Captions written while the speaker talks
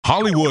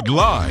Hollywood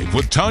Live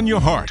with Tanya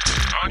Hart.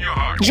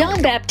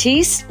 John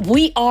Baptiste,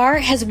 We Are,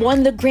 has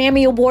won the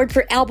Grammy Award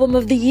for Album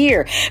of the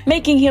Year,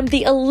 making him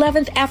the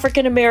 11th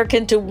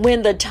African-American to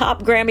win the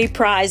top Grammy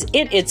prize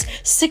in its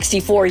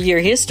 64-year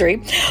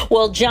history.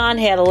 Well, John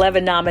had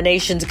 11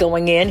 nominations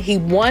going in. He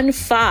won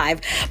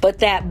 5, but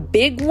that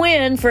big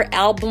win for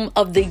Album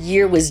of the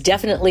Year was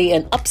definitely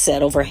an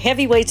upset over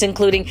heavyweights,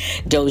 including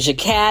Doja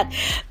Cat,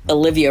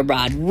 Olivia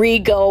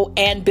Rodrigo,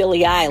 and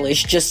Billie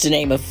Eilish, just to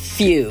name a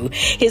few.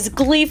 His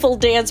gleeful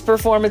dance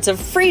performance of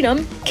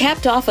Freedom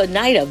capped off a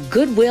night of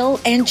goodwill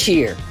and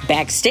cheer.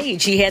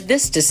 Backstage, he had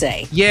this to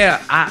say.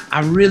 Yeah,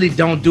 I really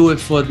don't do it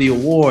for the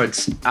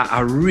awards.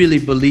 I really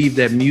believe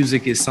that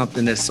music is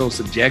something that's so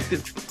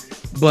subjective.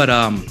 But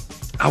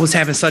I was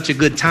having such a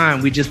good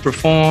time. We just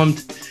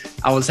performed.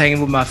 I was hanging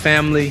with my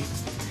family.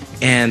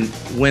 And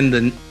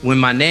when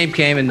my name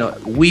came and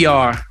the We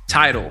Are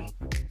title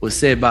was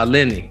said by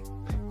Lenny,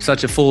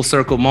 such a full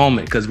circle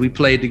moment because we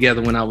played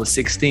together when I was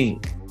 16.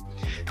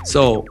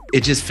 So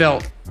it just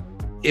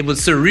it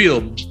was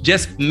surreal,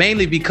 just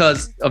mainly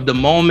because of the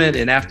moment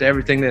and after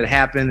everything that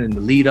happened and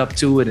the lead up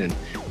to it, and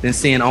then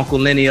seeing Uncle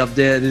Lenny up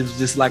there, it was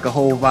just like a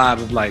whole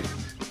vibe of like,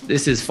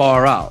 this is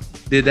far out.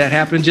 Did that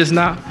happen just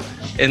now?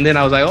 And then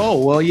I was like, oh,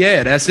 well,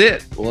 yeah, that's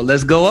it. Well,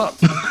 let's go up.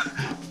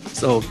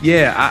 So,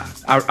 yeah,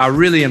 I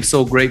really am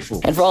so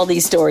grateful. And for all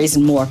these stories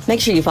and more,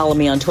 make sure you follow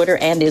me on Twitter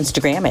and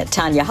Instagram at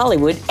Tanya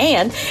Hollywood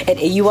and at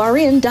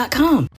AURN.com.